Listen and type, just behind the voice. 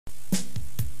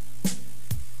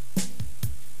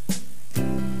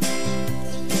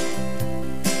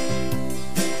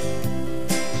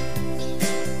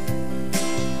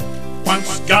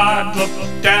God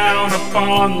looked down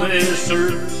upon this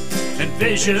earth and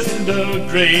visioned a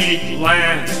great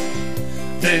land.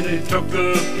 Then he took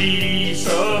a piece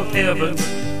of heaven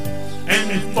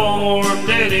and formed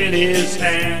it in his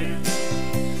hand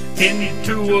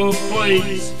into a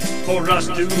place for us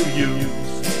to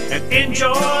use and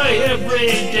enjoy every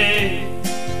day.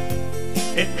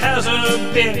 It has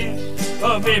a bit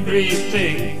of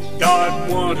everything. God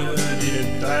wanted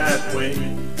it that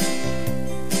way.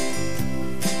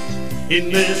 In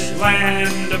this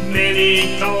land of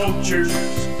many cultures,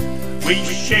 we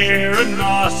share an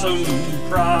awesome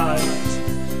prize.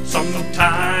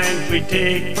 Sometimes we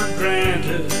take for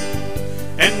granted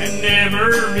and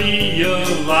never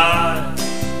realize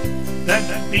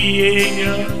that being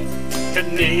a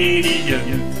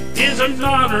Canadian is an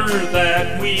honor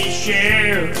that we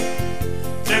share.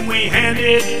 Then we hand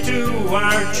it to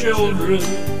our children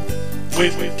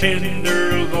with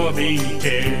tender, loving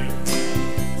care.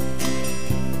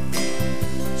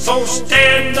 So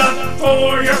stand up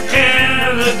for your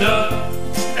Canada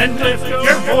and lift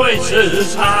your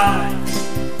voices high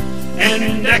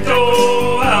and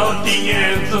echo out the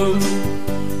anthem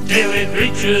till it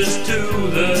reaches to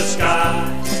the sky,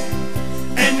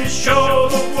 and show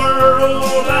the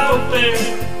world out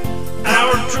there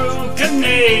our true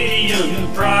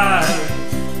Canadian pride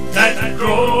that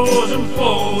grows and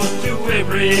flows to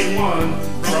everyone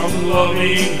from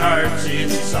loving hearts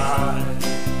inside.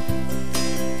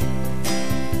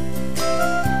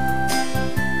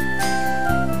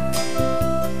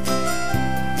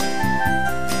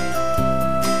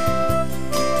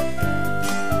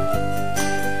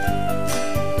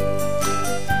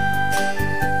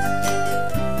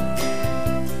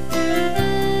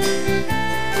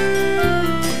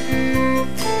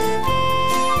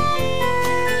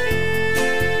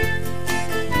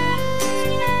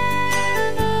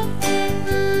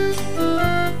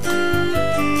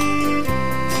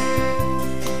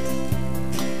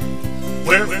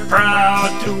 We're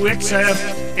proud to accept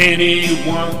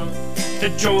anyone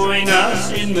to join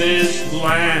us in this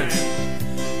land,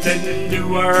 then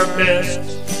do our best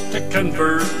to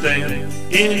convert them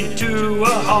into a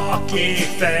hockey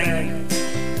fan.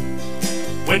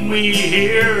 When we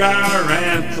hear our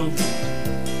anthem,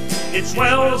 it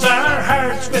swells our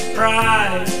hearts with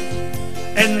pride,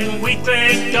 and we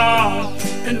thank God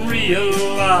and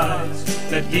realize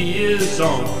that He is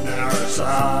on our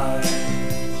side.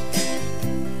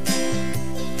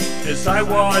 As I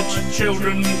watch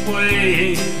children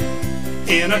play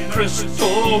in a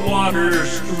crystal water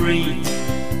stream,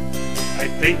 I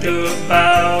think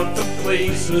about the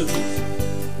places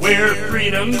where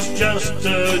freedom's just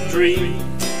a dream.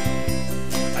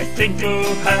 I think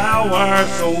of how our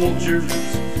soldiers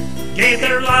gave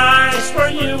their lives for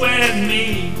you and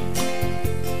me.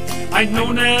 I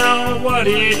know now what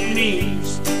it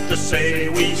means to say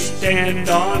we stand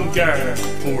on guard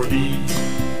for thee.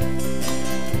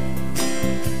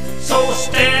 So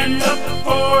stand up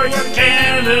for your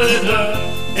Canada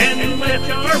and lift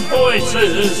your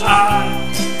voices high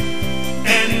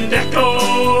and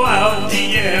echo out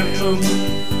the anthem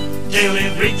till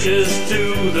it reaches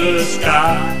to the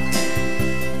sky,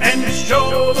 and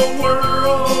show the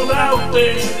world out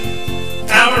there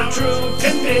our true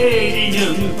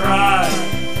Canadian pride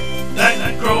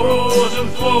that grows and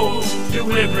flows to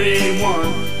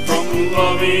everyone from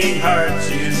loving hearts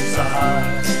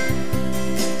inside.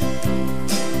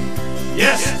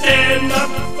 Yes, stand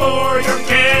up for your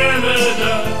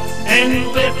Canada and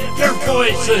lift your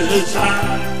voices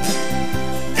high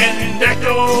and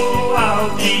echo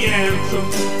out the anthem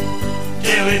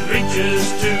till it reaches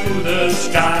to the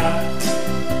sky,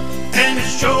 and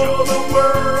show the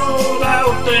world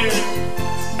out there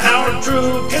our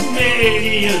true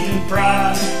Canadian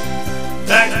pride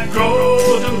that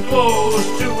grows and flows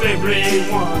to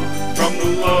everyone from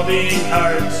the loving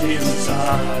hearts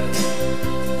inside.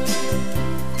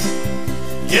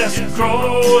 Yes, it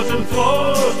grows and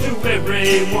flows to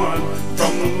everyone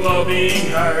from the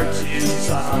loving hearts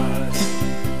inside.